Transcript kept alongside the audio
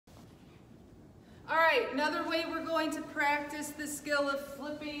All right, another way we're going to practice the skill of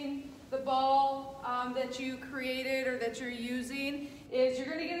flipping the ball that you created or that you're using is you're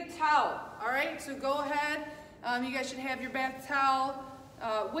going to get a towel. All right, so go ahead. You guys should have your bath towel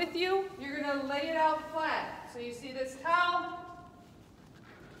with you. You're going to lay it out flat. So you see this towel?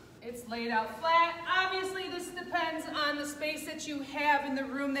 It's laid out flat. Obviously, this depends on the space that you have in the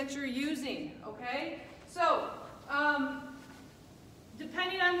room that you're using, okay? So,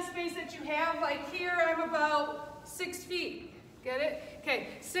 depending on the space that you have, like here, I'm about 6 feet. Get it? Okay,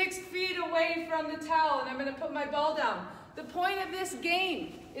 6 feet away from the towel, and I'm going to put my ball down. The point of this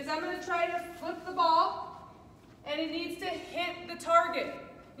game is I'm going to try to flip the ball, and it needs to hit the target.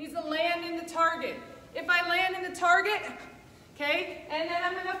 It needs to land in the target. If I land in the target, okay, and then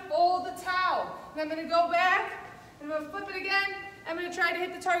I'm going to fold the towel, and I'm going to go back, and I'm going to flip it again, I'm going to try to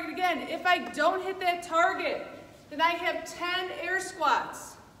hit the target again. If I don't hit that target, then I have 10 air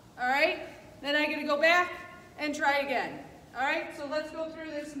squats, all right? Then I'm going to go back and try again, all right? So let's go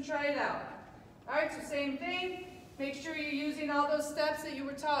through this and try it out. All right, so same thing. Make sure you're using all those steps that you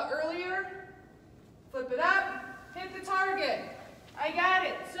were taught earlier. Flip it up, hit the target. I got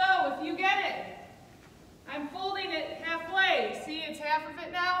it. So if you get it, I'm folding it halfway. See, it's half of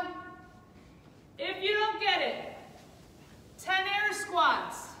it now. If you don't get it, 10 air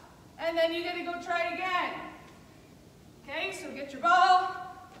squats, and then you got to go try again. Okay, so get your ball,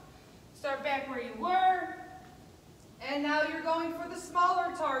 start back where you were, and now you're going for the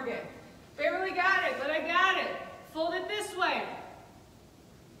smaller target. Barely got it, but I got it. Fold it this way.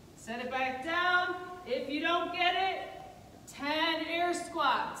 Set it back down. If you don't get it, 10 air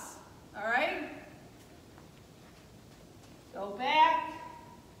squats. All right? Go back.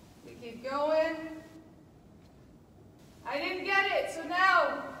 We keep going. I didn't get it, so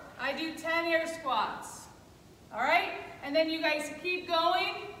now I do 10 air squats. All right? And then you guys keep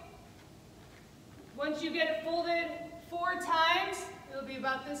going. Once you get it folded 4 times, it'll be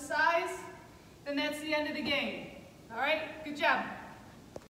about this size, then that's the end of the game. All right? Good job.